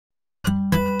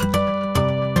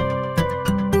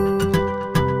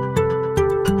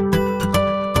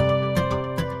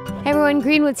on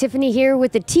Green with Tiffany here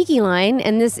with the Teeki line,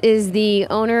 and this is the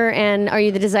owner, and are you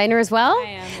the designer as well? I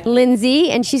am. Lindsay,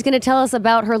 and she's going to tell us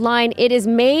about her line. It is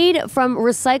made from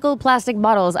recycled plastic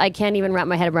bottles. I can't even wrap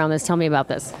my head around this. Tell me about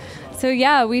this. So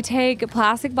yeah, we take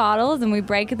plastic bottles and we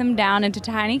break them down into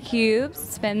tiny cubes,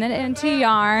 spin it into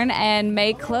yarn, and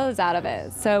make clothes out of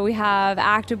it. So we have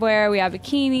activewear, we have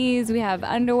bikinis, we have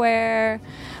underwear,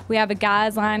 we have a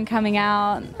guys line coming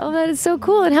out. Oh, that is so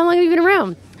cool. And how long have you been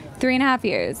around? 3.5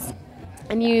 years.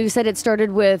 And you said it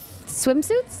started with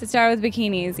swimsuits? It started with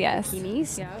bikinis, yes.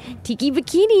 Bikinis? Yeah. Teeki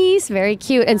bikinis. Very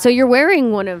cute. And so you're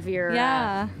wearing one of your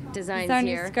designs it's our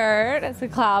here. new skirt. It's a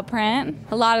cloud print.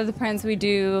 A lot of the prints we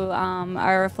do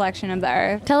are a reflection of the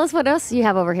earth. Tell us what else you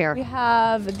have over here. We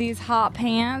have these hot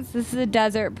pants. This is a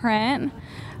desert print,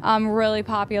 really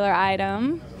popular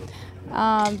item.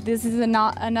 This is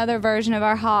another version of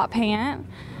our hot pant.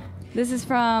 This is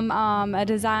from a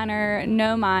designer,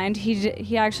 No Mind.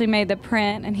 He actually made the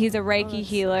print, and he's a Reiki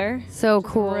healer. So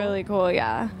cool. Really cool,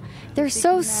 yeah. They're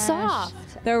so soft.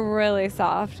 They're really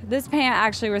soft. This pant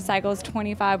actually recycles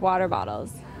 25 water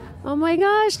bottles. Oh my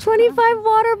gosh, 25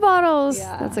 water bottles.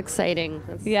 Yeah. That's exciting.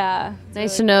 That's Yeah.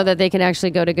 nice to know that they can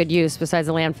actually go to good use besides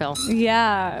a landfill.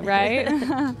 Yeah,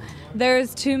 right?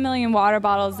 There's 2 million water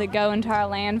bottles that go into our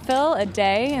landfill a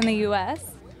day in the U.S.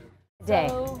 A day.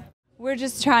 So we're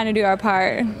just trying to do our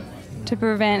part to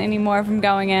prevent any more from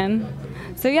going in.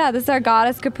 So yeah, this is our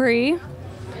goddess capri.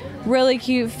 Really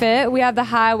cute fit. We have the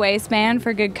high waistband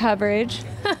for good coverage.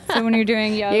 So when you're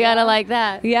doing yoga. You gotta like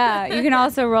that. Yeah, you can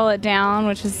also roll it down,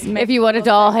 which is... If you wanted to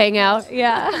all hang out.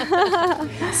 Yeah.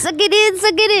 Suck it in,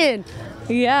 suck it in.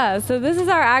 Yeah, so this is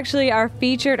our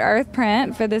featured earth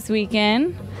print for this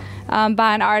weekend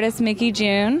by an artist, Mickey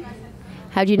June.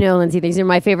 How'd you know, Lindsay? These are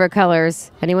my favorite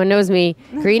colors. Anyone knows me.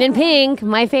 Green and pink,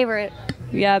 my favorite.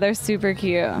 Yeah, they're super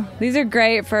cute. These are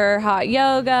great for hot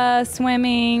yoga,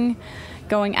 swimming,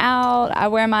 going out. I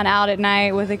wear mine out at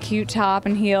night with a cute top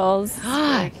and heels.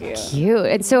 Cute. Cute.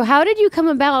 And so how did you come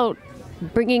about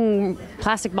bringing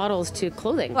plastic bottles to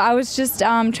clothing? I was just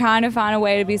trying to find a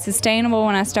way to be sustainable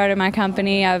when I started my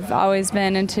company. I've always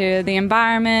been into the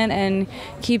environment and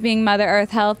keeping Mother Earth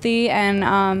healthy, and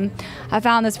I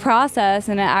found this process,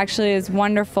 and it actually is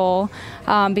wonderful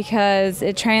because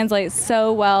it translates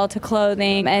so well to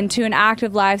clothing and to an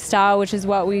active lifestyle, which is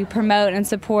what we promote and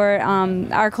support.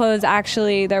 Our clothes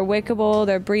actually, they're wickable,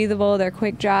 they're breathable, they're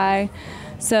quick dry.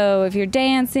 So if you're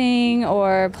dancing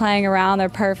or playing around, they're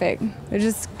perfect. They're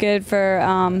just good for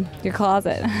your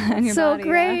closet and your body. So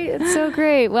great. Yeah. It's so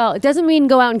great. Well, it doesn't mean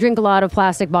go out and drink a lot of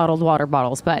plastic bottled water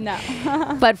bottles, but no.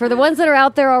 But for the ones that are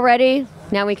out there already,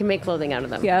 now we can make clothing out of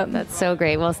them. Yep. That's so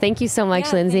great. Well, thank you so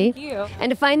much, Lindsay. Thank you.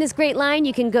 And to find this great line,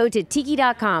 you can go to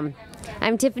teeki.com.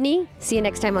 I'm Tiffany. See you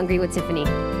next time on Green with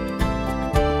Tiffany.